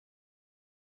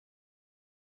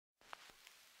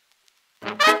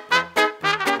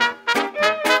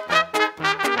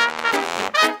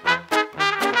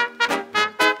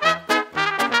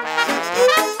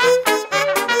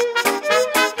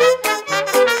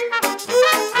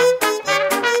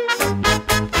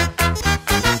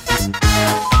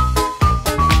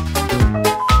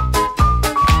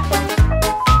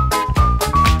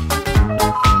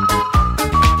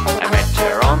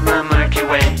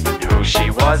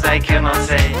I cannot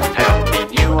say. I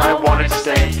only knew I wanted to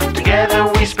stay.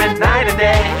 Together we spent night and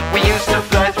day. We used to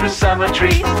fly through summer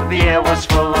trees. The air was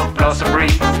full of blossom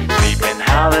breeze. Sleeping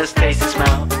howlers, taste and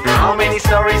smell. How many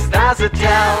stories does it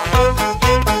tell?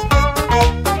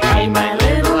 Hey, my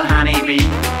little honeybee.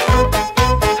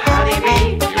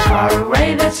 Honeybee, you're far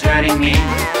away, that's hurting me.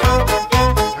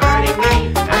 Hurting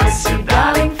me, I miss you,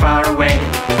 darling, far away.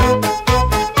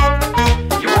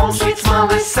 Your warm sweet smile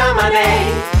this summer day.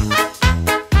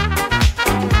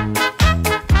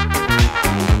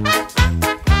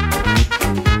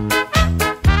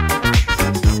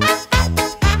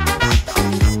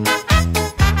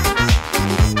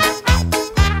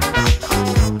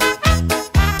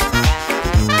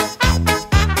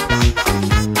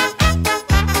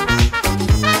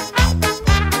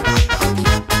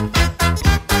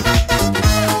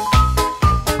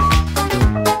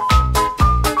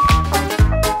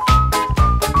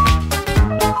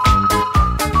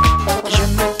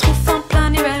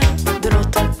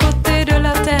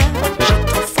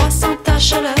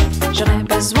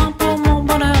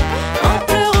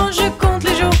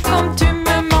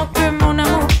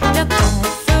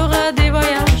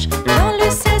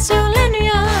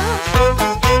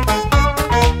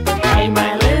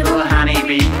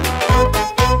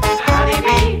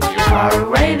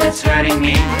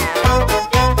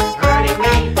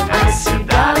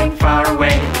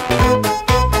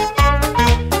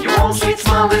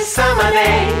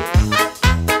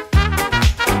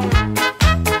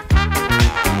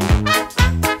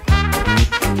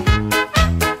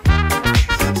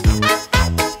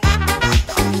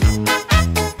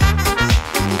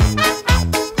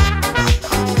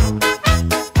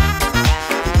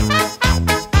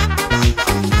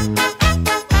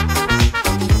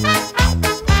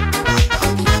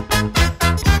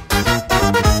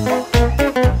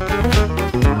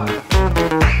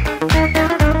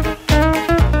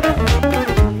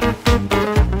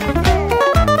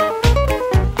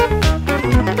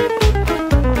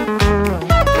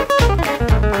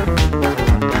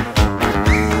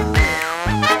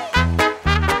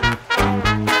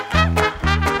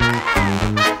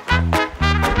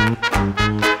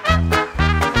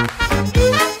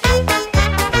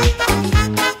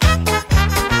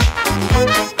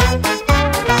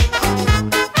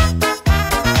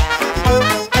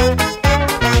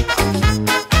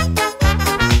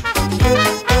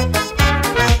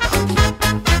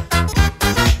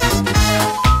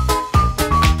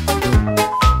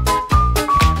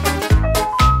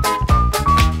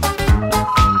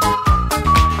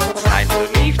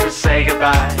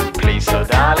 Please, so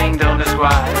darling, don't ask why.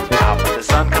 After the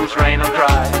sun comes, rain will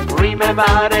dry. Remember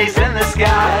our days in the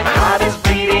sky. My heart is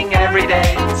bleeding every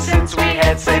day since we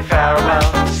had said farewell.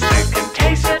 Still can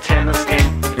taste your tender skin.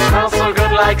 It smells so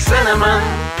good like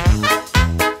cinnamon.